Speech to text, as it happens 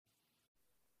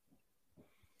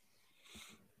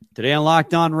Today on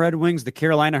Locked On Red Wings, the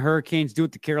Carolina Hurricanes do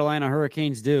what the Carolina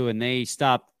Hurricanes do, and they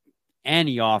stop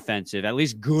any offensive, at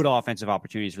least good offensive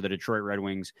opportunities for the Detroit Red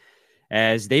Wings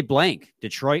as they blank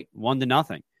Detroit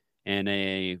 1-0 in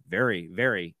a very,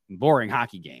 very boring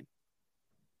hockey game.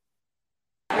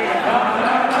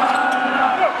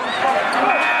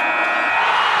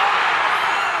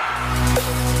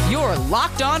 You're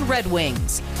Locked On Red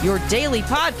Wings, your daily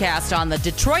podcast on the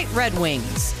Detroit Red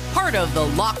Wings, part of the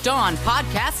Locked On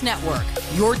Podcast Network,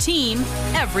 your team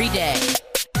every day.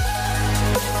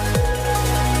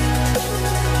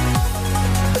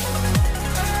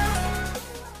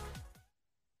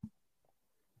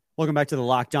 Welcome back to the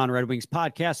Locked On Red Wings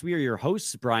podcast. We are your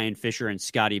hosts, Brian Fisher and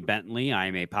Scotty Bentley. I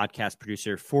am a podcast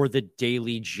producer for the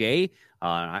Daily J.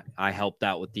 I helped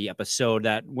out with the episode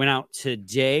that went out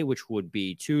today, which would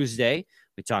be Tuesday.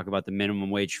 We talk about the minimum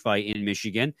wage fight in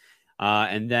Michigan.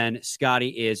 And then Scotty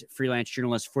is freelance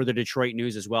journalist for the Detroit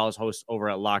News, as well as host over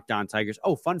at Locked On Tigers.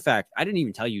 Oh, fun fact. I didn't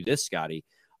even tell you this, Scotty.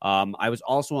 I was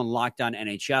also on Locked On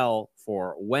NHL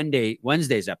for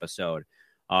Wednesday's episode.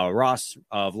 Ross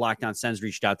of Locked On Sens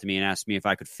reached out to me and asked me if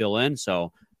I could fill in.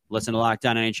 So listen to Locked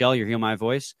On NHL. You're hearing my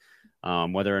voice,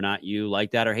 whether or not you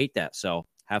like that or hate that. So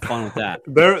have fun with that.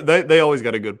 They always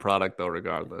got a good product, though,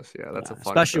 regardless. Yeah, that's a fun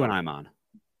especially show. when I'm on.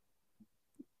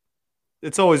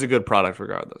 It's always a good product,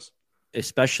 regardless.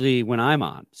 Especially when I'm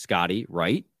on, Scotty,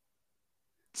 right?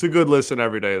 It's a good listen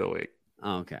every day of the week.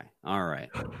 Okay. All right.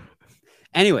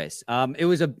 Anyways,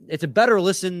 it's a better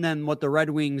listen than what the Red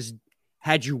Wings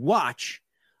had you watch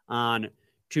on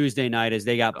Tuesday night as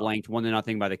they got blanked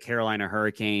 1-0 by the Carolina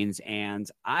Hurricanes. And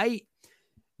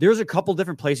there's a couple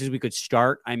different places we could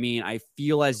start. I mean, I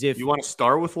feel as if you want to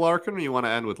start with Larkin or you want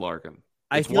to end with Larkin.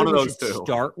 I feel one like of those two.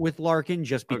 Start with Larkin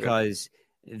just because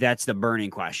that's the burning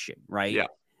question, right? Yeah.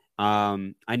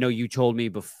 I know you told me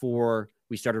before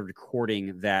we started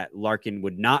recording that Larkin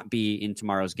would not be in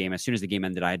tomorrow's game. As soon as the game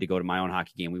ended, I had to go to my own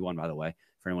hockey game. We won, by the way,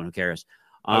 for anyone who cares.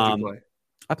 How'd you play?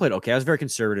 I played okay. I was very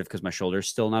conservative because my shoulder's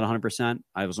still not 100%.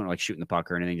 I wasn't like shooting the puck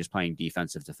or anything, just playing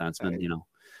defensive defenseman, you know.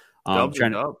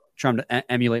 Trying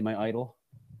to emulate my idol.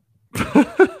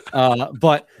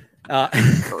 But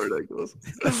so ridiculous.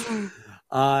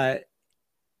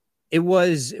 It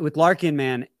was with Larkin,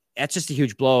 man. That's just a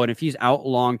huge blow. And if he's out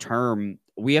long term,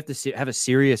 we have to have a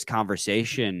serious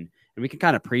conversation. And we can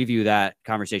kind of preview that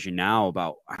conversation now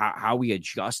about how we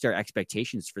adjust our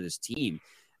expectations for this team.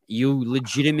 You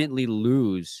legitimately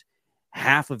lose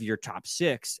half of your top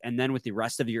six, and then with the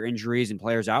rest of your injuries and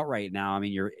players out right now, I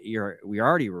mean, we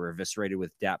already were eviscerated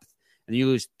with depth, and you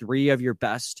lose three of your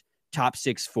best top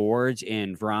six forwards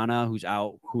in Vrana, who's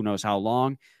out who knows how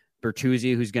long,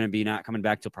 Bertuzzi, who's going to be not coming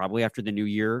back till probably after the new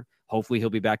year. Hopefully he'll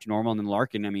be back to normal, and then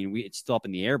Larkin. I mean, it's still up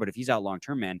in the air, but if he's out long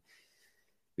term, man,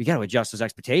 we got to adjust those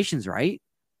expectations, right?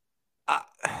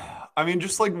 I mean,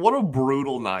 just like what a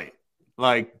brutal night,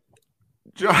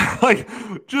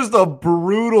 just a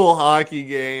brutal hockey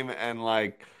game, and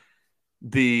like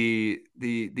the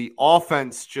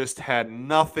offense just had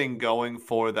nothing going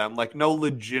for them, like no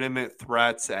legitimate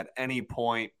threats at any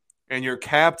point. And your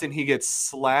captain, he gets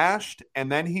slashed,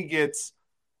 and then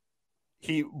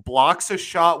he blocks a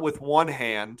shot with one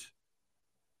hand,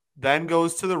 then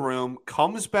goes to the room,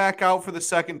 comes back out for the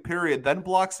second period, then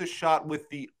blocks a shot with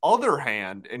the other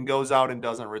hand and goes out and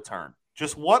doesn't return.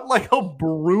 Just what like a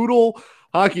brutal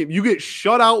hockey. You get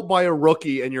shut out by a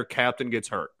rookie and your captain gets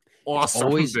hurt.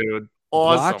 Awesome, dude.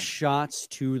 Awesome. Block shots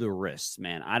to the wrists,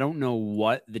 man. I don't know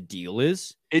what the deal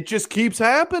is. It just keeps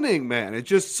happening, man. It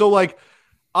just so like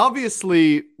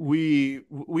obviously we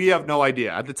have no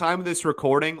idea. At the time of this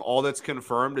recording, all that's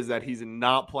confirmed is that he's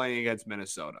not playing against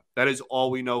Minnesota. That is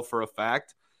all we know for a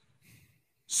fact.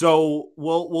 So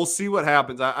we'll see what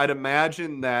happens. I'd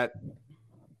imagine that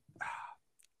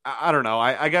I don't know.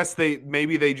 I guess they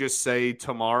just say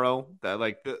tomorrow that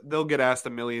like they'll get asked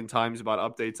a million times about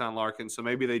updates on Larkin. So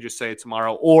maybe they just say it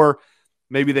tomorrow, or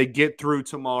maybe they get through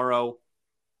tomorrow,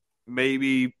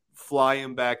 maybe fly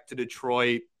him back to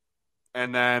Detroit.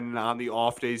 And then on the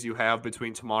off days you have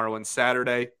between tomorrow and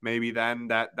Saturday, maybe then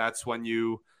that's when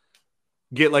you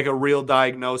get like a real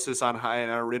diagnosis on how,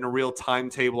 in a real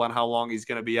timetable on how long he's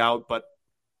going to be out. But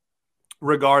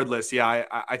regardless, yeah,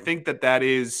 I think that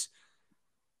is,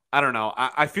 I don't know.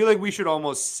 I feel like we should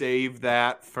almost save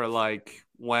that for like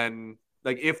when,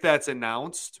 like if that's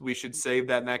announced, we should save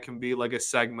that, and that can be like a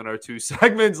segment or two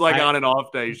segments like on an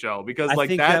off day show, because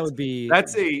like that's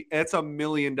a $1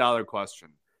 million question.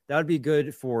 That would be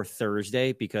good for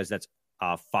Thursday because that's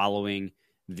following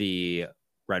the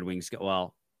Red Wings.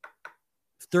 Well,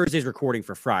 Thursday's recording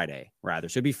for Friday, rather.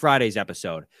 So it'd be Friday's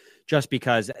episode just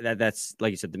because that's,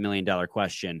 like you said, the $1 million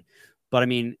question. But I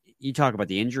mean, you talk about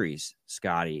the injuries,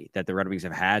 Scotty, that the Red Wings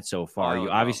have had so far.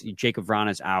 Obviously, Jacob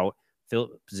Vrana's out. Phil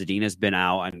Zadina's been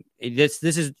out. And this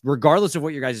is regardless of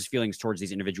what your guys' feelings towards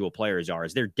these individual players are,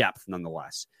 is their depth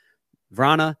nonetheless.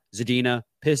 Vrana, Zadina,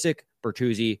 Pysyk,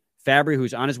 Bertuzzi, Fabry,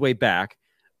 who's on his way back,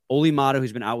 Olli Maatta,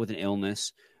 who's been out with an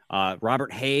illness,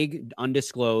 Robert Haig,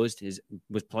 undisclosed,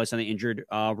 was placed on the injured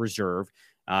reserve.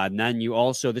 And then you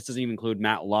also, this doesn't even include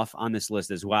Matt Luff on this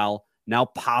list as well. Now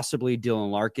possibly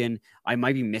Dylan Larkin. I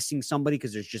might be missing somebody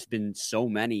because there's just been so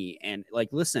many. And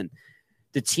listen,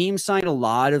 the team signed a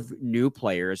lot of new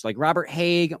players like Robert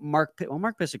Haig, Mark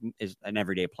Pysyk is an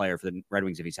everyday player for the Red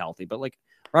Wings if he's healthy, but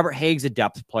Robert Haig's a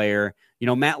depth player.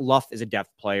 Matt Luff is a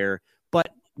depth player. But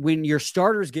when your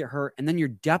starters get hurt and then your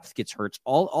depth gets hurt,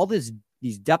 all these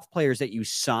depth players that you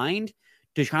signed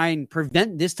to try and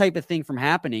prevent this type of thing from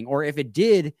happening, or if it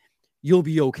did, you'll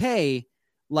be okay.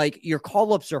 Your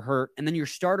call-ups are hurt and then your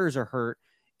starters are hurt.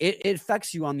 It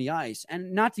affects you on the ice.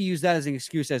 And not to use that as an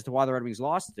excuse as to why the Red Wings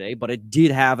lost today, but it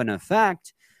did have an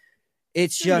effect.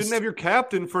 It's just... You didn't have your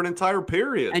captain for an entire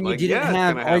period. And you didn't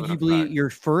have arguably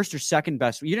your first or second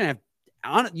best. You didn't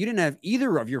have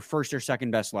either of your first or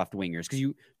second best left wingers because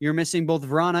you're missing both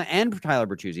Vrana and Tyler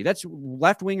Bertuzzi. That's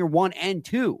left winger 1 and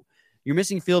 2. You're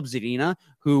missing Filip Zadina,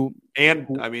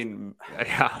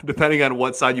 depending on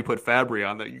what side you put Fabry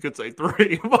on, that you could say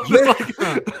 3.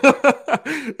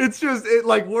 It's just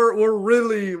we're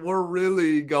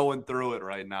really going through it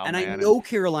right now. And man. I know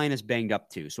Carolina's banged up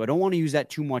too, so I don't want to use that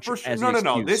too much. As an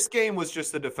excuse. This game was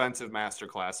just a defensive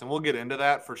masterclass, and we'll get into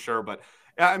that for sure. But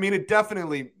I mean, it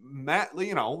definitely,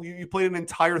 you played an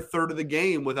entire third of the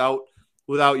game without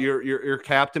your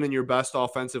captain and your best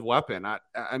offensive weapon.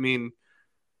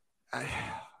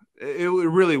 It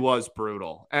really was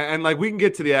brutal. And we can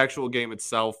get to the actual game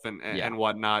itself and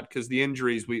whatnot, because the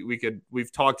injuries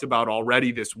we've talked about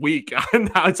already this week, and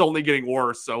now it's only getting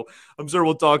worse. So I'm sure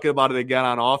we'll talk about it again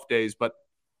on off days, but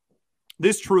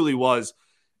this truly was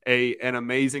an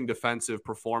amazing defensive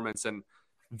performance. And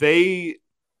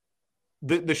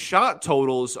the shot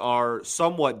totals are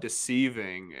somewhat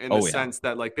deceiving in the sense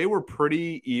that they were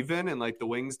pretty even, and the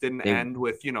Wings didn't end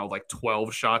with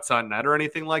 12 shots on net or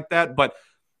anything like that, but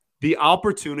the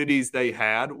opportunities they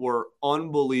had were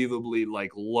unbelievably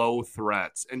low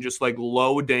threats and just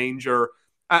low danger.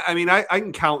 I mean, I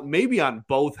can count maybe on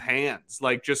both hands,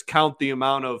 just count the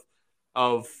amount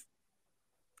of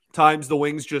times the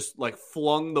Wings just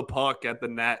flung the puck at the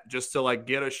net just to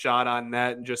get a shot on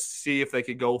net and just see if they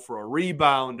could go for a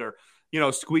rebound or,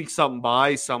 squeak something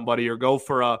by somebody or go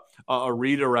for a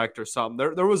redirect or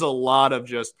something. There was a lot of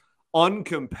just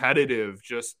uncompetitive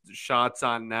just shots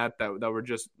on net that were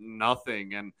just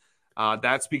nothing. And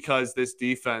that's because this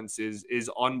defense is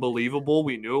unbelievable.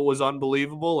 We knew it was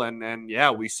unbelievable. And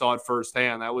we saw it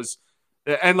firsthand. That was,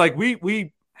 and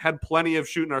we had plenty of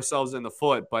shooting ourselves in the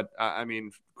foot, but I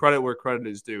mean, credit where credit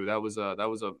is due. That was a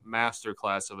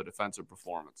masterclass of a defensive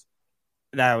performance.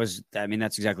 That's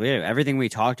exactly it. Everything we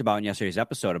talked about in yesterday's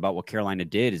episode about what Carolina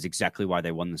did is exactly why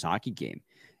they won this hockey game.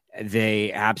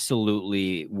 They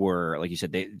absolutely were, like you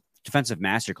said, defensive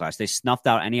masterclass. They snuffed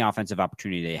out any offensive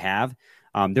opportunity they have.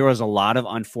 There was a lot of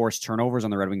unforced turnovers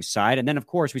on the Red Wings side. And then, of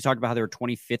course, we talked about how they were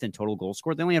 25th in total goals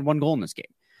scored. They only had 1 goal in this game.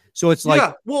 So it's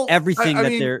everything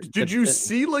Did you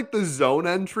see the zone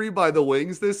entry by the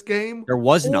Wings this game? There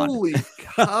was none. Holy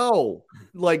cow.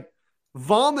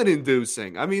 Vomit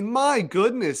inducing. I mean, my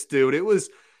goodness, dude. It was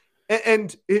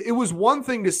one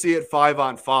thing to see it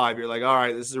 5-on-5. You're like, all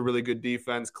right, this is a really good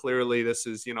defense. Clearly, this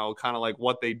is, kind of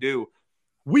what they do.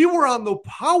 We were on the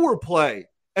power play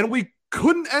and we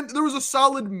couldn't end. There was a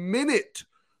solid minute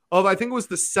of, I think it was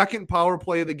the second power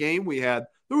play of the game we had.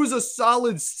 There was a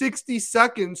solid 60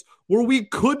 seconds where we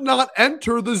could not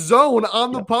enter the zone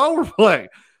on the power play.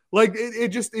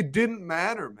 It didn't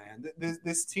matter, man.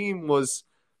 This team was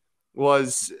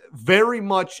very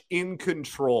much in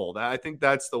control. I think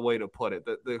that's the way to put it.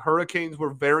 The Hurricanes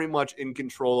were very much in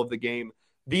control of the game,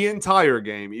 the entire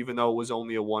game, even though it was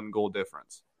only a 1-goal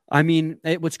difference. I mean,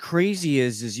 what's crazy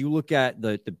is you look at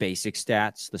the basic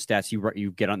stats, the stats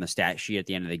you get on the stat sheet at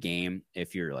the end of the game.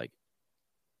 If you're like,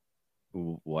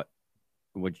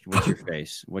 what's your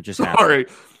face? What just happened? Sorry,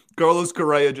 Carlos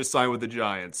Correa just signed with the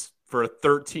Giants for a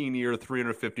 13-year,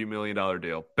 $350 million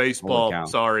deal. Baseball,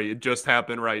 sorry, it just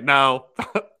happened right now.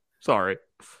 Sorry.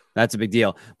 That's a big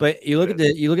deal. But you look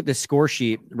at the score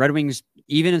sheet. Red Wings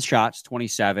even in shots,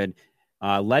 27.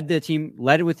 Led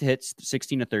with hits,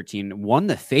 16-13. Won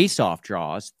the face-off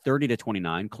draws,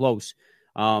 30-29. Close.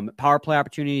 Power play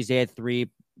opportunities, they had 3.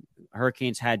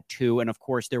 Hurricanes had 2, and of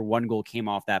course their 1 goal came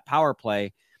off that power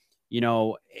play.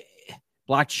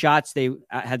 Blocked shots, they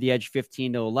had the edge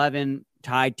 15-11,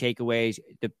 tied takeaways.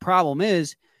 The problem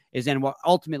is then what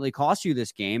ultimately cost you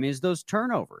this game is those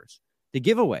turnovers, the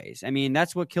giveaways. I mean,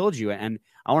 that's what killed you. And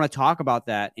I want to talk about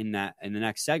that in the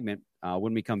next segment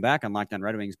when we come back on Locked On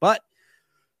Red Wings. But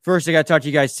first, I got to talk to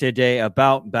you guys today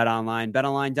about BetOnline.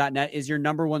 BetOnline.net is your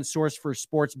number one source for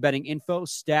sports betting info,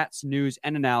 stats, news,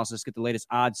 and analysis. Get the latest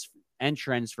odds and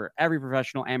trends for every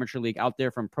professional amateur league out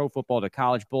there, from pro football to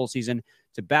college bowl season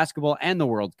to basketball and the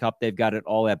World Cup. They've got it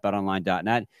all at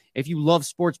BetOnline.net. If you love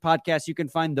sports podcasts, you can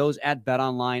find those at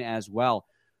BetOnline as well.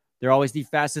 They're always the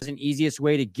fastest and easiest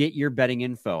way to get your betting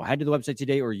info. Head to the website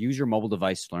today or use your mobile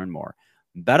device to learn more.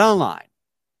 BetOnline,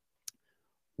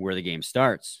 where the game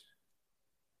starts.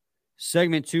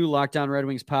 Segment 2, Locked On Red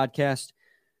Wings podcast.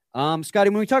 Scotty,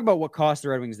 when we talk about what cost the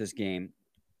Red Wings this game,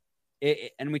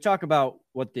 and we talk about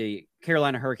what the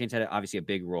Carolina Hurricanes had, obviously a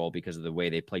big role because of the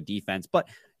way they play defense, but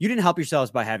you didn't help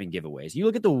yourselves by having giveaways. You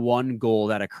look at the one goal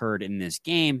that occurred in this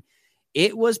game,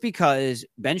 it was because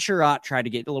Ben Chiarot tried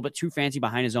to get a little bit too fancy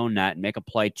behind his own net and make a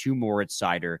play to Moritz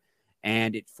Seider,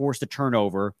 and it forced a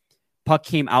turnover. Puck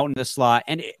came out in the slot,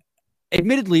 and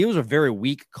admittedly, it was a very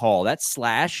weak call. That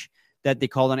slash that they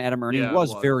called on Adam Erne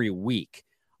was very weak.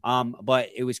 But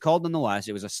it was called nonetheless.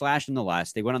 It was a slash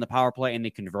nonetheless. They went on the power play and they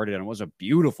converted, and it was a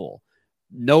beautiful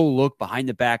no-look behind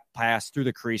the back pass through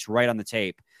the crease right on the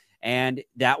tape. And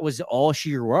that was all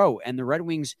she wrote. And the Red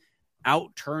Wings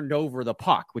out-turned over the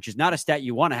puck, which is not a stat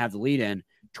you want to have the lead in,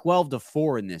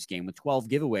 12-4 in this game with 12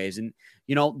 giveaways. And,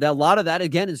 you know, a lot of that,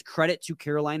 again, is credit to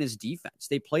Carolina's defense.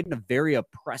 They played in a very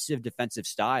oppressive defensive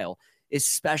style,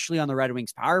 especially on the Red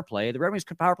Wings power play. The Red Wings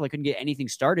power play couldn't get anything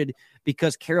started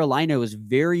because Carolina was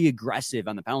very aggressive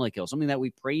on the penalty kill, something that we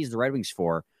praised the Red Wings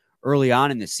for early on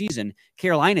in the season.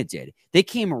 Carolina did. They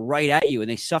came right at you and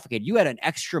they suffocated. You had an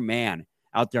extra man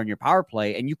out there on your power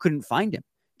play and you couldn't find him.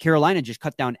 Carolina just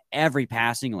cut down every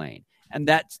passing lane. And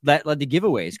that led to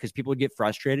giveaways because people would get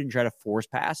frustrated and try to force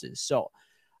passes. So,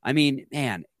 I mean,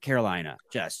 man, Carolina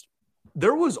just...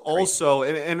 There was also,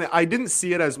 and I didn't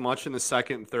see it as much in the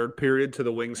second and third period, to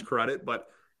the Wings' credit, but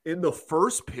in the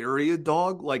first period,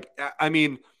 dog, like, I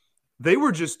mean, they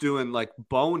were just doing like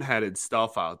boneheaded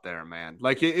stuff out there, man.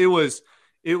 Like it was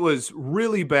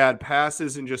really bad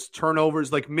passes and just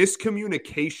turnovers, like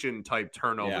miscommunication type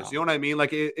turnovers. Yeah. You know what I mean?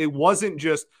 Like it wasn't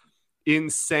just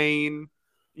insane,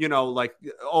 you know, like,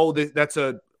 oh, that's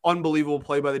a unbelievable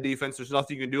play by the defense. There's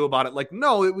nothing you can do about it. Like,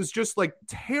 no, it was just like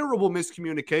terrible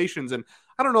miscommunications. And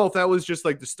I don't know if that was just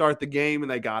like to start the game and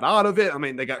they got out of it. I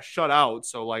mean, they got shut out.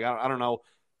 So like, I don't know,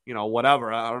 you know,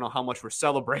 whatever. I don't know how much we're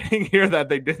celebrating here that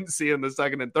they didn't see in the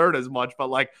second and third as much, but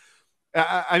like,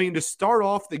 I mean, to start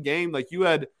off the game, like you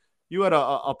had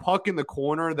a puck in the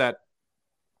corner that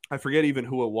I forget even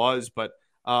who it was, but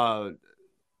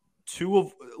two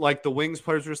of like the Wings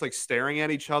players were just like staring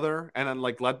at each other and then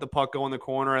like let the puck go in the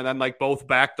corner and then like both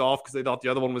backed off because they thought the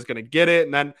other one was going to get it.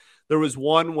 And then there was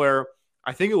one where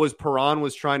I think it was Perron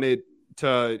was trying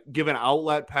to give an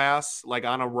outlet pass like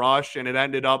on a rush, and it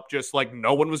ended up just like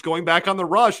no one was going back on the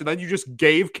rush, and then you just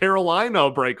gave Carolina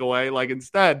a breakaway like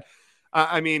instead.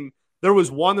 I mean, there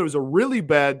was a really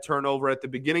bad turnover at the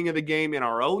beginning of the game in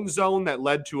our own zone that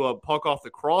led to a puck off the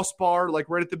crossbar like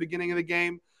right at the beginning of the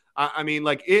game. I mean,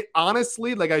 like it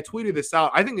honestly, like I tweeted this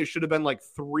out. I think it should have been like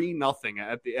 3-0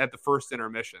 at the first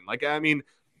intermission. Like, I mean,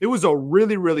 it was a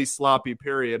really, really sloppy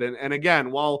period. And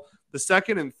again, while the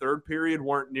second and third period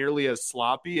weren't nearly as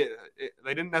sloppy,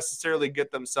 they didn't necessarily get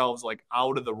themselves like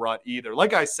out of the rut either.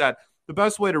 Like I said, the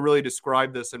best way to really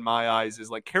describe this in my eyes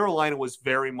is like Carolina was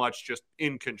very much just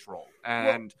in control.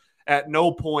 And at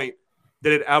no point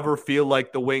did it ever feel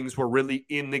like the Wings were really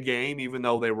in the game, even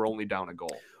though they were only down a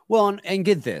goal. Well, and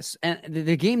get this, and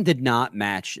the game did not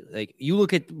match. Like you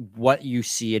look at what you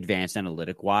see advanced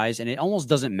analytic wise, and it almost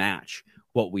doesn't match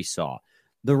what we saw.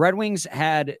 The Red Wings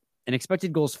had an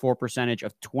expected goals for percentage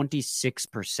of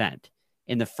 26%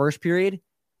 in the first period,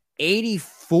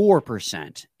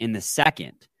 84% in the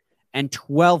second, and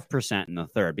 12% in the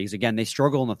third. Because again, they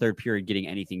struggle in the third period getting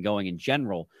anything going in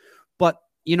general. But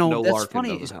you know, that's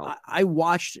funny. I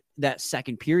watched that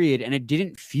second period, and it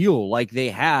didn't feel like they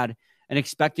had an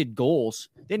expected goals.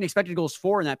 They had an expected goals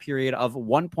for in that period of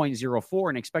 1.04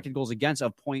 and expected goals against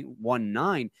of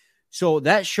 0.19. So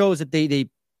that shows that they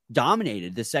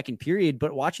dominated the second period,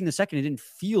 but watching the second, it didn't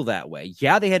feel that way.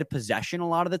 Yeah, they had a possession a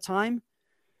lot of the time,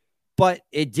 but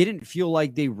it didn't feel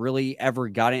like they really ever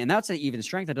got it. And that's an even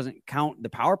strength. That doesn't count the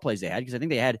power plays they had, because I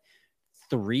think they had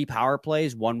 3 power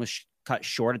plays. One was cut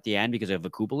short at the end because of a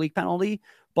Kupa League penalty,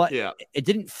 but it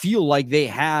didn't feel like they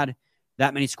had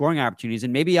that many scoring opportunities.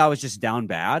 And maybe I was just down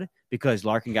bad, because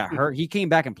Larkin got hurt. He came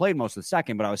back and played most of the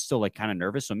second, but I was still like kind of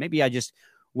nervous. So maybe I just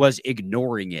was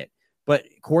ignoring it. But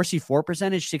Corsi 4%,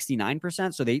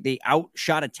 69%. So they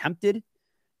outshot attempted.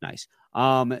 Nice.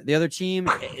 The other team,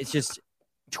 it's just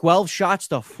 12 shots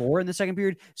to 4 in the second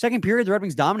period. Second period, the Red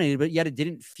Wings dominated, but yet it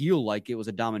didn't feel like it was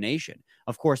a domination.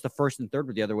 Of course, the first and third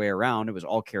were the other way around. It was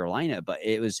all Carolina, but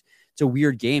it's a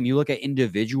weird game. You look at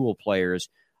individual players.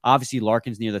 Obviously,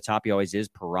 Larkin's near the top. He always is.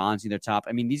 Perron's near the top.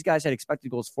 I mean, these guys had expected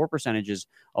goals for percentages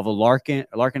of a Larkin.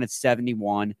 Larkin had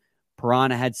 71. Perron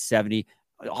had 70.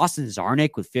 Austin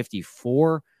Czarnik with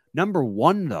 54. Number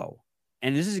one, though,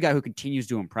 and this is a guy who continues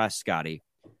to impress, Scotty.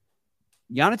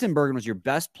 Jonathan Berggren was your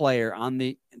best player on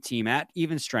the team at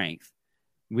even strength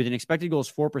with an expected goals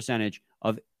for percentage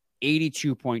of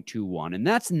 82.21. And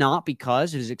that's not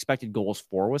because his expected goals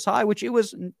for was high, which it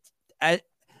was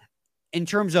in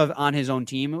terms of on his own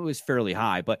team, it was fairly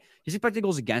high, but his expected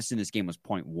goals against in this game was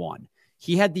 0.1.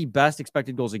 He had the best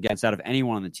expected goals against out of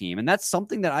anyone on the team. And that's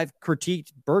something that I've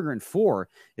critiqued Berggren for,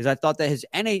 is I thought that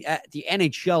at the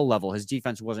NHL level, his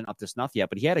defense wasn't up to snuff yet,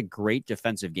 but he had a great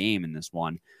defensive game in this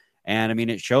one. And I mean,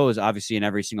 it shows obviously in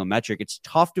every single metric. It's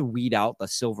tough to weed out the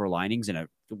silver linings in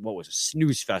what was a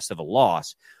snooze fest of a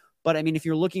loss. But I mean, if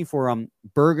you're looking for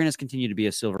Berggren has continued to be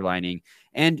a silver lining.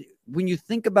 And when you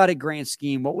think about it, grand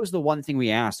scheme, what was the one thing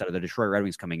we asked out of the Detroit Red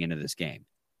Wings coming into this game?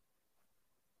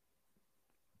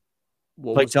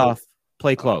 Play tough,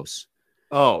 play close.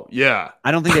 Oh, yeah.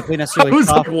 I don't think they play necessarily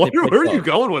tough. Like, where are you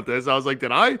going with this? I was like,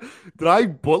 did I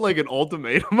put like an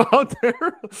ultimatum out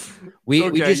there?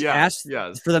 We just asked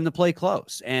for them to play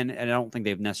close. And I don't think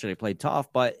they've necessarily played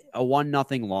tough, but a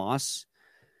 1-0 loss.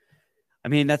 I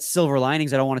mean, that's silver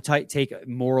linings. I don't want to take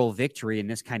moral victory in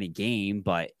this kind of game,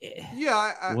 but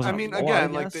yeah, I mean,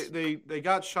 again, like they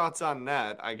got shots on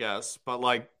net, I guess, but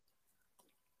like,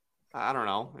 I don't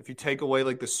know. If you take away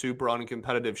like the super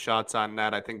uncompetitive shots on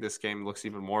net, I think this game looks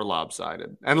even more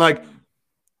lopsided. And like,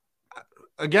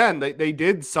 again, they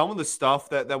did some of the stuff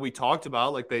that we talked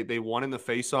about. Like they won in the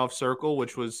faceoff circle,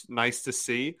 which was nice to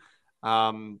see.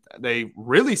 They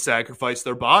really sacrificed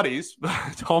their bodies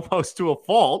almost to a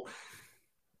fault.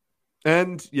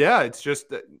 And yeah, it's just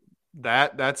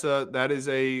that is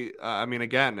a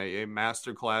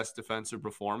masterclass defensive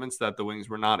performance that the Wings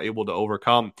were not able to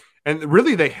overcome. And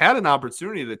really, they had an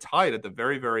opportunity to tie it at the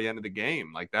very, very end of the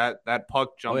game. Like that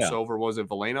puck jumps over, was it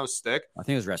Veleno's stick? I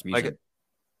think it was Rasmussen.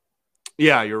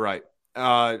 Yeah, you're right.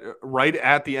 Right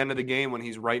at the end of the game when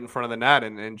he's right in front of the net,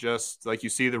 and just like you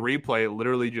see the replay, it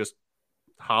literally just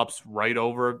hops right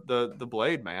over the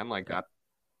blade, man. Like,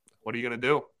 what are you going to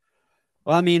do?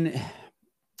 Well, I mean,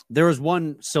 there was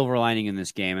one silver lining in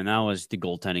this game, and that was the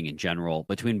goaltending in general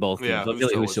between both teams. Yeah,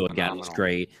 Billy Husso again was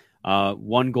great.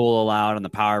 One goal allowed on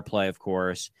the power play, of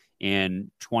course,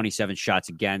 and 27 shots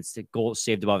against. A goal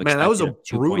saved above expected. Man, that was a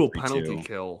brutal penalty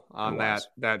kill on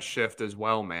that shift as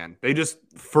well, man. They just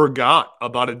forgot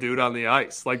about a dude on the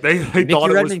ice. Like they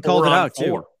thought it was 4-on-4.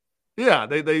 Too. Yeah,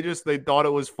 they thought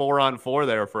it was 4-on-4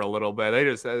 there for a little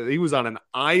bit. He was on an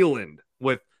island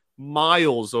with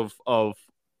miles of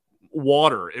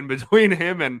water in between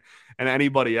him and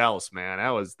anybody else, man.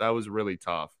 That was really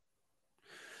tough.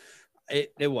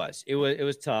 It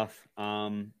was tough.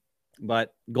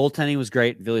 But goaltending was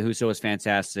great. Ville Husso was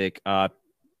fantastic.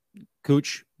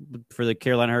 Cooch for the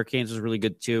Carolina Hurricanes was really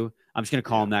good too. I'm just going to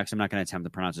call him that because I'm not going to attempt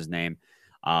to pronounce his name.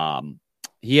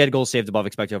 He had goals saved above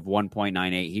expected of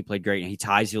 1.98. He played great, and he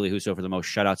ties Ville Husso for the most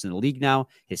shutouts in the league now.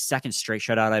 His second straight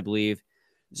shutout, I believe.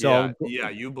 So yeah,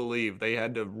 you believe they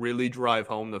had to really drive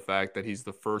home the fact that he's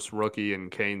the first rookie in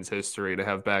Canes history to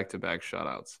have back-to-back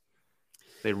shutouts.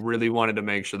 They really wanted to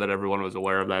make sure that everyone was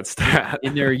aware of that stat.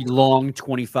 In their long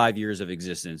 25 years of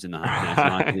existence in the National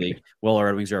Hockey League, well, our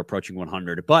Red Wings are approaching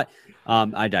 100. But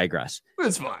I digress.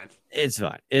 It's fine.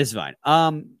 It's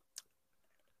fine.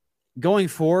 Going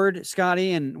forward,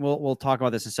 Scotty, and we'll talk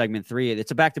about this in segment 3.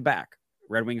 It's a back-to-back.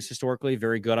 Red Wings historically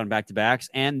very good on back-to-backs,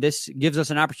 and this gives us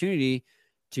an opportunity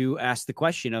to ask the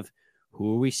question of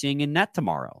who are we seeing in net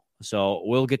tomorrow? So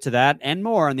we'll get to that and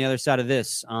more on the other side of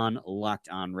this on Locked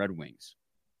On Red Wings.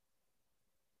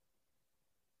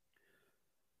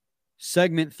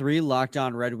 Segment 3, Locked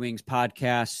On Red Wings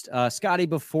podcast. Scotty,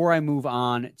 before I move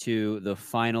on to the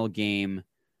final game,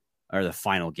 what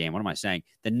am I saying?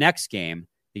 The next game,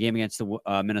 the game against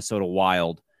the Minnesota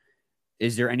Wild,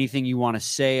 is there anything you want to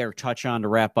say or touch on to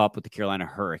wrap up with the Carolina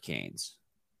Hurricanes?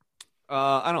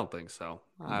 I don't think so.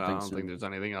 I don't think there's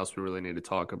anything else we really need to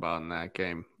talk about in that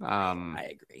game.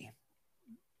 I agree.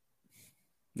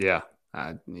 Yeah,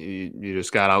 you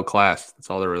just got outclassed. That's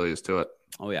all there really is to it.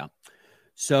 Oh, yeah.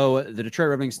 So the Detroit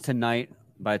Red Wings tonight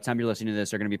by the time you're listening to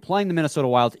this, are going to be playing the Minnesota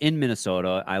Wild in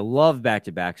Minnesota. I love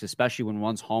back-to-backs, especially when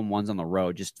one's home, one's on the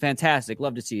road. Just fantastic.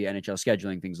 Love to see NHL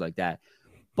scheduling, things like that.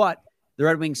 But the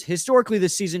Red Wings, historically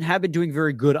this season, have been doing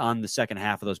very good on the second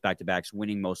half of those back-to-backs,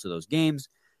 winning most of those games.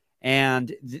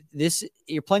 And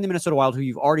you're playing the Minnesota Wild, who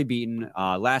you've already beaten.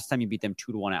 Last time you beat them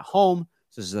 2-1 at home.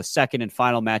 So this is the second and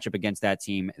final matchup against that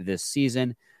team this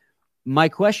season. My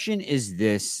question is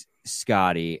this,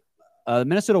 Scotty. The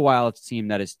Minnesota Wild team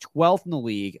that is 12th in the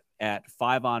league at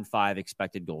 5-on-5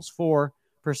 expected goals for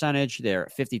percentage. They're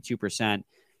at 52%.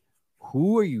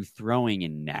 Who are you throwing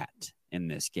in net in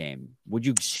this game? Would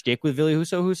you stick with Ville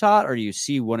Husso, who's hot, or do you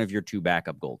see one of your two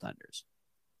backup goaltenders?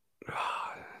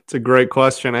 It's a great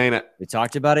question, ain't it? We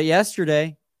talked about it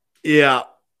yesterday. Yeah,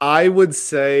 I would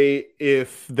say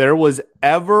if there was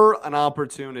ever an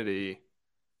opportunity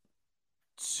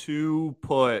to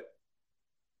put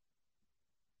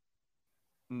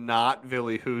not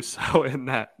Ville Husso in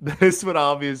that, this would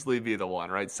obviously be the one,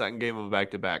 right? Second game of a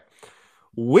back-to-back.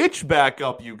 Which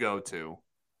backup you go to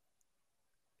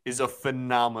is a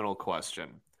phenomenal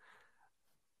question.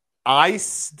 I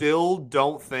still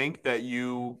don't think that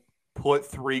you put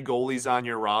 3 goalies on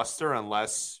your roster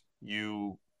unless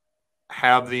you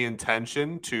have the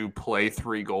intention to play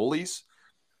 3 goalies,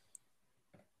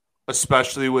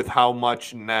 especially with how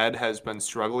much Ned has been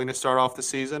struggling to start off the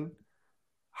season.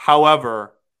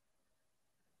 However,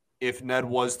 if Ned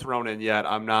was thrown in yet,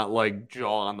 I'm not like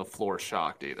jaw on the floor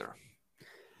shocked either.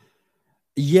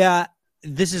 Yeah,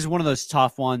 this is one of those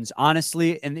tough ones,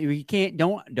 honestly, and we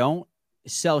don't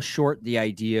sell short the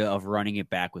idea of running it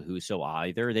back with Husso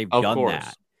either. They've done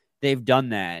that. They've done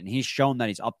that, and he's shown that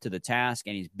he's up to the task,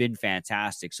 and he's been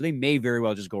fantastic. So they may very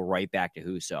well just go right back to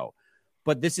Husso.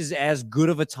 But this is as good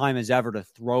of a time as ever to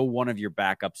throw one of your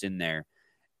backups in there.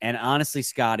 And honestly,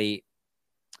 Scotty,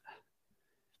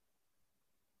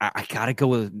 I got to go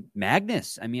with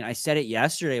Magnus. I mean, I said it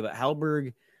yesterday, but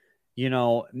Hellberg,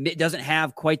 doesn't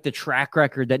have quite the track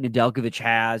record that Nedeljkovic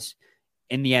has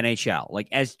in the NHL, like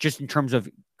as just in terms of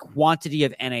quantity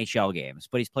of NHL games.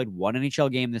 But he's played one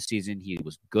NHL game this season. He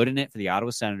was good in it for the Ottawa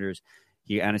Senators.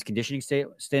 He on his conditioning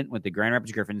stint with the Grand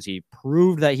Rapids Griffins, he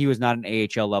proved that he was not an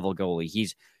AHL level goalie.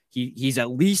 He's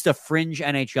at least a fringe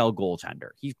NHL goaltender.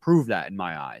 He's proved that in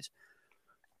my eyes.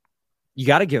 You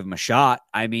got to give him a shot.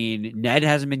 I mean, Ned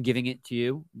hasn't been giving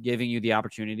you the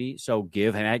opportunity. So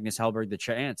give Magnus Hellberg the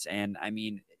chance. And I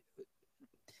mean,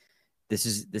 this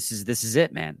is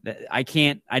it, man.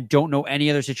 I don't know any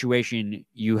other situation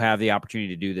you have the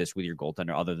opportunity to do this with your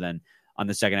goaltender other than on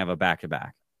the second half of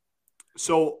back-to-back.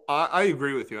 So I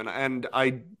agree with you. And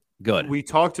good. We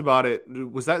talked about it.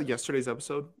 Was that yesterday's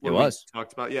episode? It was.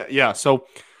 Talked about, yeah. So,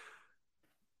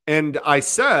 and I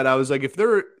was like,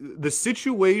 the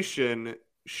situation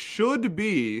should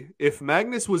be, if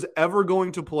Magnus was ever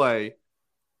going to play,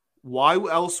 why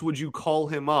else would you call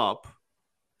him up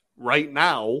right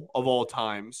now of all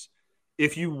times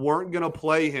if you weren't going to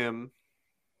play him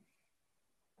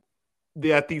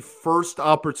at the first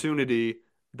opportunity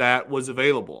that was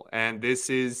available? And this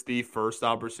is the first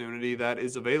opportunity that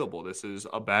is available. This is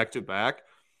a back-to-back.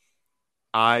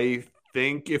 I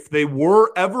think if they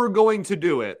were ever going to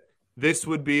do it, this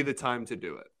would be the time to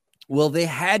do it. Well, they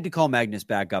had to call Magnus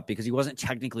back up because he wasn't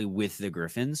technically with the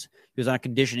Griffins. He was on a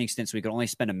conditioning stint, so he could only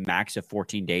spend a max of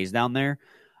 14 days down there.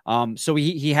 So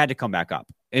he had to come back up.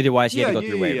 Otherwise, he had to go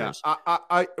through waivers. Yeah.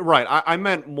 I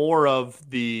meant more of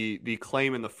the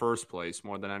claim in the first place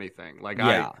more than anything.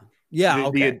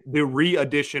 The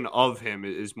re-addition of him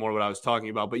is more what I was talking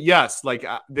about. But yes,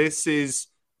 this is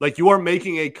you are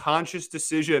making a conscious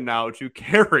decision now to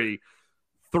carry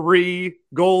 3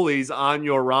 goalies on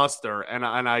your roster, and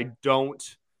I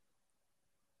don't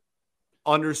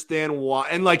understand why.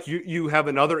 And you have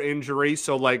another injury,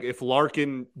 so if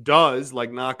Larkin does,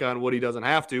 knock on wood, he doesn't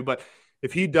have to, but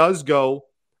if he does go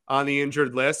on the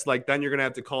injured list, then you're gonna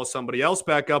have to call somebody else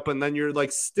back up, and then you're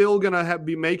still gonna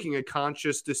be making a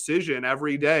conscious decision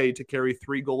every day to carry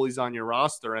 3 goalies on your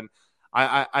roster. And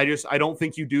I don't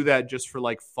think you do that just for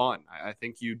fun. I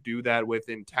think you do that with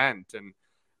intent. And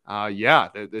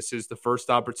this is the first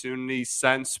opportunity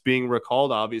since being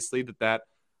recalled, obviously, that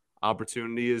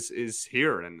opportunity is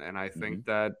here. And I think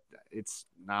that it's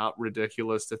not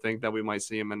ridiculous to think that we might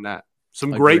see him in that.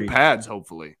 Some great pads,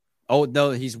 hopefully. Oh,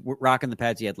 no, he's rocking the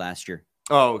pads he had last year.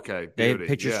 Oh, okay. They have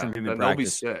pictures from him in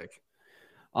practice. They'll be sick.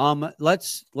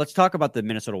 Let's talk about the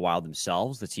Minnesota Wild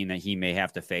themselves, the team that he may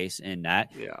have to face in that.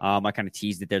 Yeah. I kind of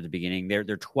teased it there at the beginning. They're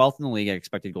 12th in the league at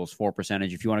expected goals for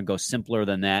percentage. If you want to go simpler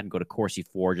than that and go to Corsi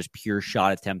 4, just pure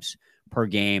shot attempts per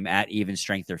game at even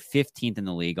strength, they're 15th in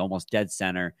the league, almost dead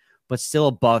center, but still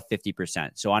above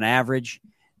 50%. So on average,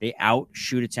 They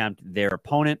out-shoot attempt their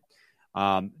opponent.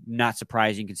 Not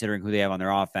surprising considering who they have on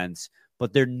their offense,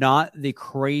 but they're not the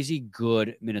crazy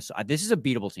good Minnesota. This is a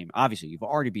beatable team. Obviously, you've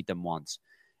already beat them once.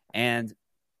 And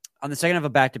on the second of a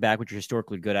back-to-back, which you're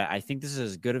historically good at, I think this is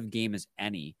as good of a game as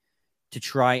any to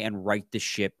try and right the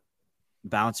ship,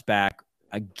 bounce back,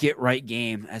 a get-right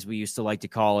game, as we used to like to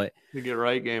call it. The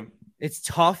get-right game. It's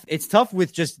tough. It's tough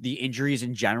with just the injuries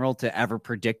in general to ever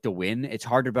predict a win. It's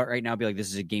hard to right now be like, this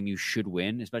is a game you should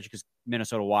win, especially because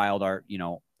Minnesota Wild are,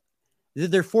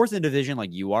 they're fourth in division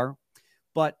like you are,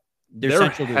 but they're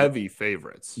heavy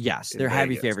favorites. Yes, they're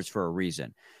heavy favorites for a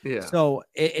reason. Yeah. So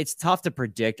it's tough to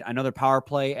predict. I know their power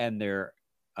play and their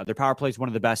power play is one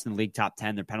of the best in the league, top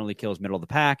 10. Their penalty kill is middle of the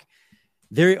pack.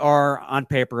 They are on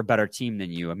paper a better team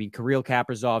than you. I mean, Kirill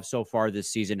Kaprizov so far this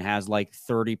season has like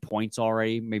 30 points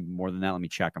already, maybe more than that. Let me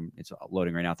check. It's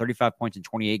loading right now. 35 points in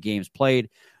 28 games played.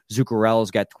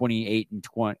 Zuccarello's got 29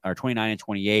 and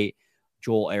 28.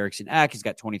 Joel Eriksson Ek has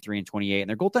got 23 and 28, and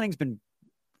their goaltending's been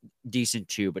decent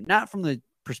too, but not from the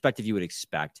perspective you would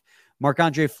expect.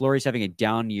 Marc-Andre Fleury's having a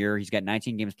down year. He's got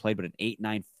 19 games played, but an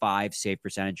 .895 save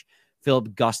percentage. Philip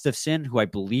Gustafsson, who I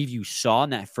believe you saw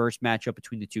in that first matchup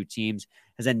between the two teams,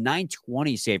 has a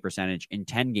 .920 save percentage in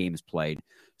 10 games played.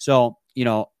 So,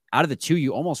 out of the two,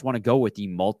 you almost want to go with the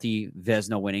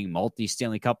multi-Vezina winning,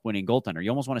 multi-Stanley Cup winning goaltender. You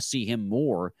almost want to see him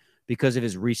more because of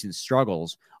his recent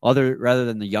struggles, rather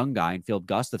than the young guy in Philip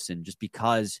Gustafsson, just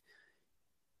because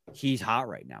he's hot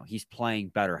right now. He's playing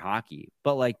better hockey.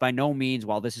 But, by no means,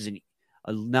 while this is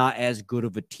not as good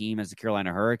of a team as the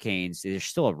Carolina Hurricanes, they're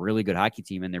still a really good hockey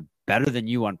team, and they're better than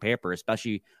you on paper,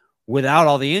 especially without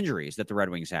all the injuries that the Red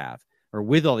Wings have, or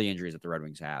with all the injuries that the Red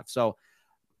Wings have. So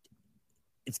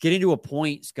it's getting to a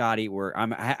point, Scotty, where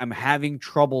I'm having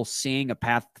trouble seeing a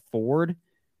path forward.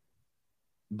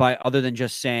 But other than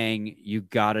just saying you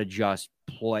gotta just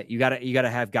play, you gotta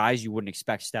have guys you wouldn't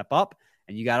expect step up,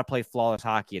 and you gotta play flawless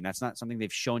hockey, and that's not something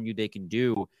they've shown you they can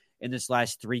do in this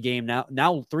last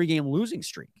 3-game losing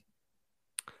streak.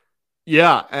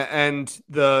 Yeah, and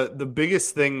the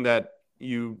biggest thing that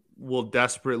you will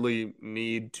desperately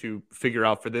need to figure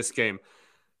out for this game,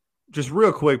 just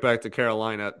real quick back to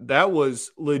Carolina, that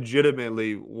was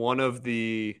legitimately one of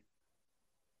the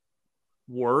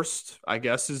worst, I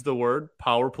guess is the word,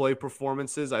 power play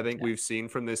performances I think we've seen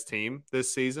from this team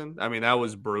this season. I mean, that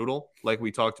was brutal, like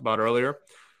we talked about earlier.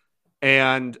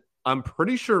 And I'm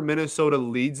pretty sure Minnesota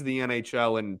leads the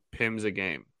NHL in PIMs a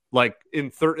game.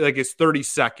 It's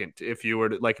 32nd if you were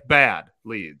to bad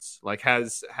leads,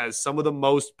 has some of the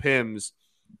most PIMs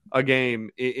a game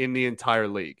in the entire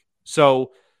league.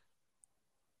 So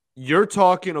you're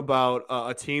talking about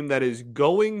a team that is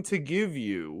going to give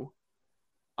you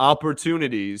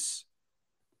opportunities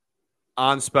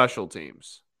on special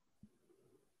teams.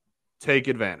 Take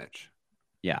advantage.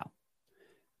 Yeah.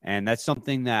 And that's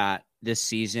something that this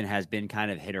season has been kind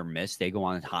of hit or miss. They go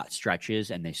on hot stretches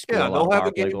and they score. Yeah, they'll have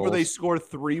a game where they score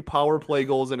 3 power play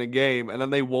goals in a game, and then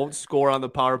they won't score on the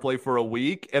power play for a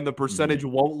week, and the percentage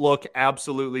won't look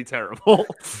absolutely terrible.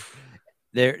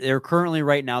 They're currently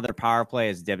right now, their power play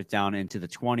is dipped down into the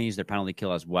 20s. Their penalty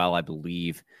kill as well, I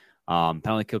believe.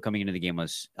 Penalty kill coming into the game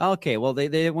was okay. Well,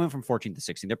 they went from 14 to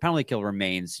 16. Their penalty kill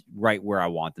remains right where I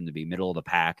want them to be, middle of the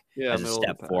pack as a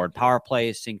step forward. Power play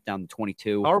is synced down to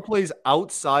 22. Power play is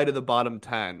outside of the bottom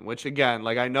 10, which again,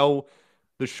 I know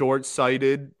the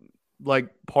short-sighted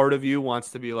part of you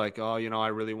wants to be I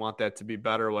really want that to be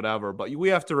better or whatever. But we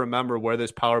have to remember where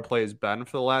this power play has been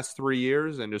for the last 3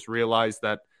 years and just realize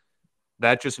that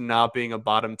just not being a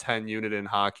bottom 10 unit in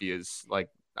hockey is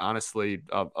honestly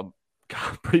a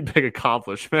pretty big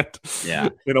accomplishment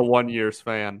in a 1-year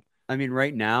span. I mean,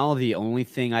 right now, the only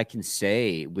thing I can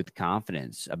say with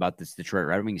confidence about this Detroit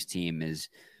Red Wings team is,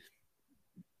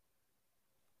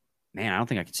 man, I don't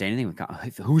think I can say anything with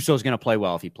confidence. Husso's going to play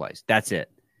well if he plays. That's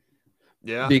it.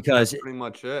 Yeah, because that's pretty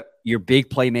much it. Your big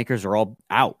playmakers are all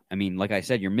out. I mean, like I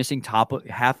said, you're missing half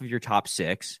of your top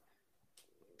 6,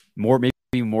 maybe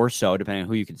more so, depending on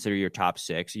who you consider your top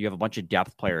 6. You have a bunch of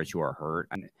depth players who are hurt.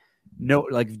 No,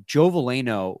 Joe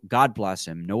Veleno, God bless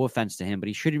him. No offense to him, but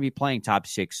he shouldn't be playing top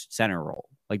 6 center role.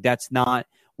 That's not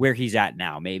where he's at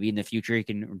now. Maybe in the future he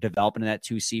can develop into that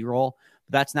 2C role,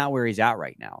 but that's not where he's at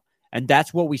right now. And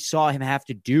that's what we saw him have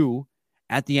to do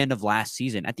at the end of last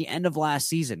season. At the end of last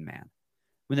season, man,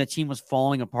 when the team was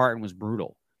falling apart and was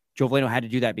brutal, Joe Veleno had to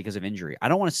do that because of injury. I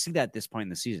don't want to see that at this point in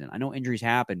the season. I know injuries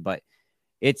happen, but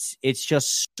it's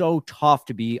just so tough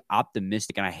to be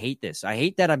optimistic. And I hate this. I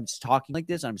hate that I'm talking like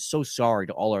this. I'm so sorry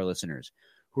to all our listeners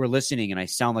who are listening, and I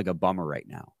sound like a bummer right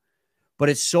now. But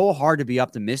it's so hard to be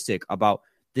optimistic about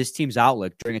this team's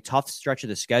outlook during a tough stretch of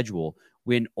the schedule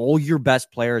when all your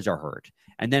best players are hurt.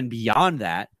 And then beyond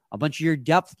that, a bunch of your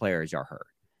depth players are hurt.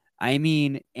 I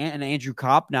mean, and Andrew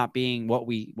Kopp not being what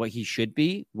he should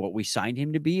be, what we signed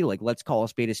him to be, like, let's call a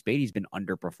spade a spade. He's been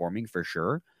underperforming for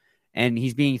sure. And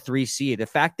he's being 3C. The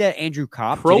fact that Andrew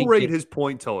Kopp prorate his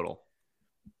point total.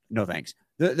 No, thanks.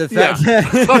 The fact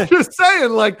I'm just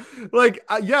saying,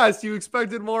 yes, you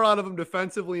expected more out of him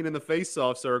defensively and in the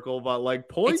face-off circle, but like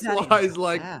points wise,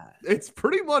 like it's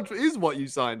pretty much is what you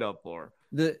signed up for.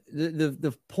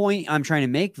 The point I'm trying to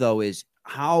make though is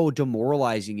how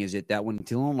demoralizing is it that when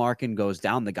Dylan Larkin goes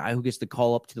down, the guy who gets to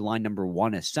call up to the line number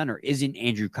 1 as center isn't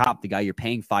Andrew Kopp, the guy you're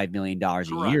paying $5 million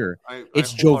a year.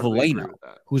 It's Joe Veleno,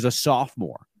 who's a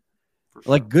sophomore. Sure.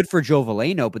 Like, good for Joe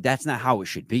Veleno, but that's not how it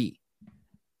should be.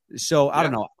 So I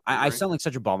don't know. I sound like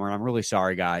such a bummer, and I'm really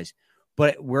sorry, guys.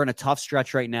 But we're in a tough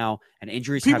stretch right now, and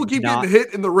injuries. People keep getting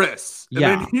hit in the wrists, and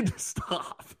they need to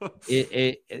stop.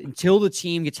 Until the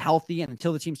team gets healthy and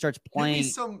until the team starts playing.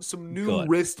 Give me some new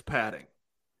wrist padding.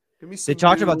 Give me some. They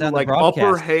talked about that in the broadcast.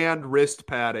 Upper hand wrist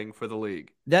padding for the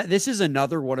league. This is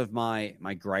another one of my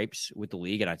gripes with the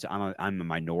league, and I'm a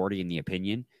minority in the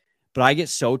opinion, but I get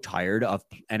so tired of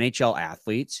NHL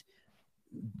athletes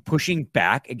pushing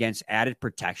back against added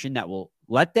protection that will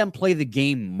let them play the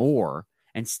game more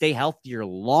and stay healthier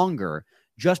longer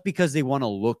just because they want to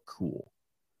look cool.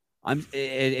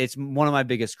 It's one of my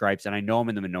biggest gripes, and I know I'm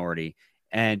in the minority,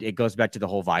 and it goes back to the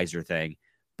whole visor thing,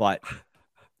 but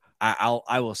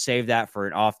I will save that for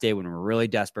an off day when we're really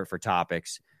desperate for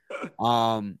topics.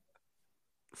 Scotty,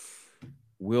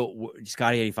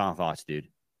 any final thoughts, dude?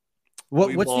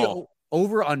 What's the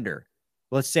over under?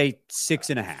 Let's say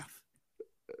 6.5.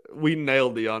 We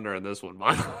nailed the under in this one,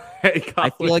 by the way. I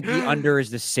feel like the under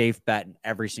is the safe bet in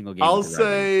every single game. I'll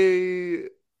say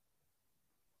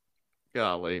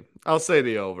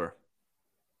the over.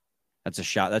 That's a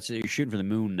shot. You're shooting for the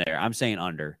moon there. I'm saying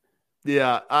under.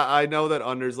 Yeah, I know that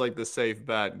under is like the safe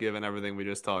bet given everything we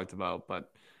just talked about, but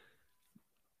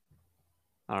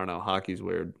I don't know. Hockey's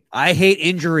weird. I hate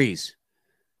injuries.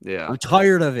 Yeah, I'm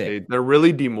tired of it. They're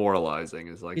really demoralizing.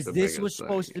 Is this was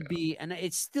supposed to be, and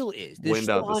it still is. Wind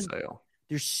out the sail.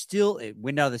 There's still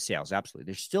wind out of the sails. Absolutely,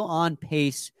 they're still on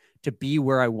pace to be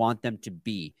where I want them to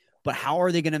be. But how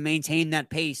are they going to maintain that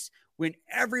pace when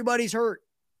everybody's hurt?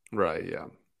 Right. Yeah,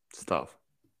 it's tough.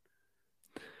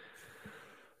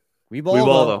 We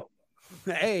ball though.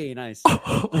 Hey, nice.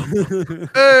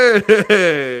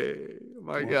 Hey.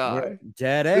 My God.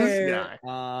 Dead air.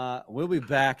 We'll be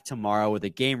back tomorrow with a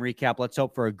game recap. Let's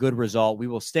hope for a good result. We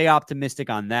will stay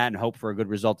optimistic on that and hope for a good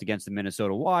result against the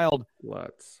Minnesota Wild.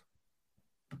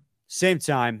 Same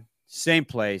time, same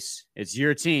place. It's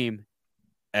your team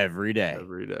every day.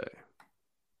 Every day.